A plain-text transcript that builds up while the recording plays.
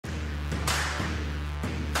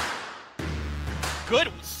good.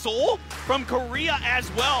 Seoul from Korea as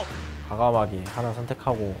well. 과감하게 하나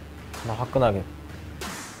선택하고 하나 화끈하게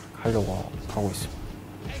가려고 하고 있습니다.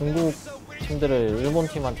 중국 팀들을 일본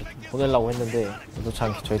팀한테 좀 보내려고 했는데 의도치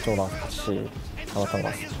않게 저희 쪽으로 와서 같이 잡았던 것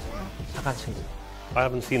같습니다. 착한 친구. I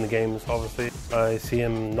haven't seen the games, obviously. I see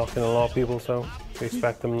him knocking a lot of people, so we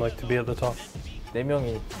expect them like to be at the top. 네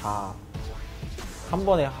명이 다 한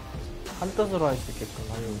번에 한 뜻으로 할 수 있게끔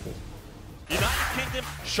하는데. United Kingdom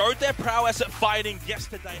showed their prowess at fighting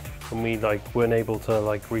yesterday. And we like weren't able to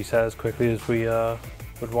like reset as quickly as we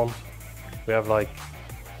would want. We have like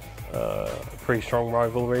a pretty strong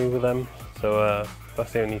rivalry with them, so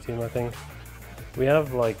that's the only team I think. We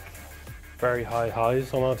have like very high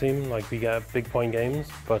highs on our team, like we get big point games,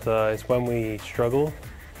 but it's when we struggle,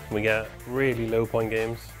 we get really low point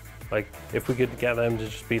games. Like if we could get them to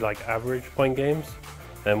just be like average point games,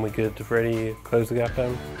 then we could really close the gap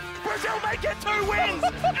down. Brazil make it 2 wins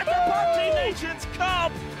at the PUBG Nations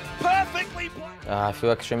Cup. Perfectly played. I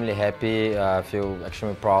feel extremely happy. I feel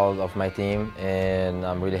extremely proud of my team, and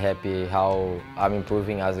I'm really happy how I'm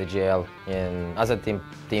improving as a GL and as a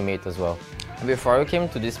teammate as well. Before we came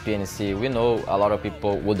to this PNC, we know a lot of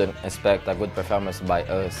people wouldn't expect a good performance by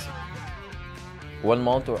us. 1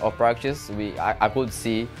 month of practice, I could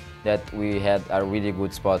see that we had a really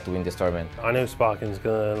good spot to win this tournament. I know Sparkin's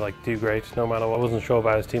gonna like do great no matter what. I wasn't sure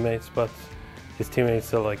about his teammates, but his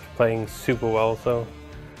teammates are like playing super well, so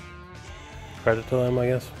credit to them, I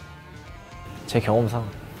guess. 제 경험상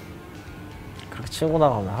그렇게 치고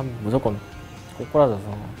나가면 무조건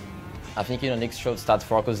꼬꾸라져서. I think Nick should start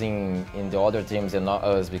focusing in the other teams and not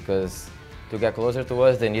us, because to get closer to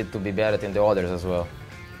us, they need to be better than the others as well.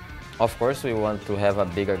 Of course, we want to have a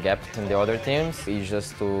bigger gap in the other teams. It's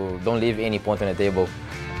just to don't leave any point on the table.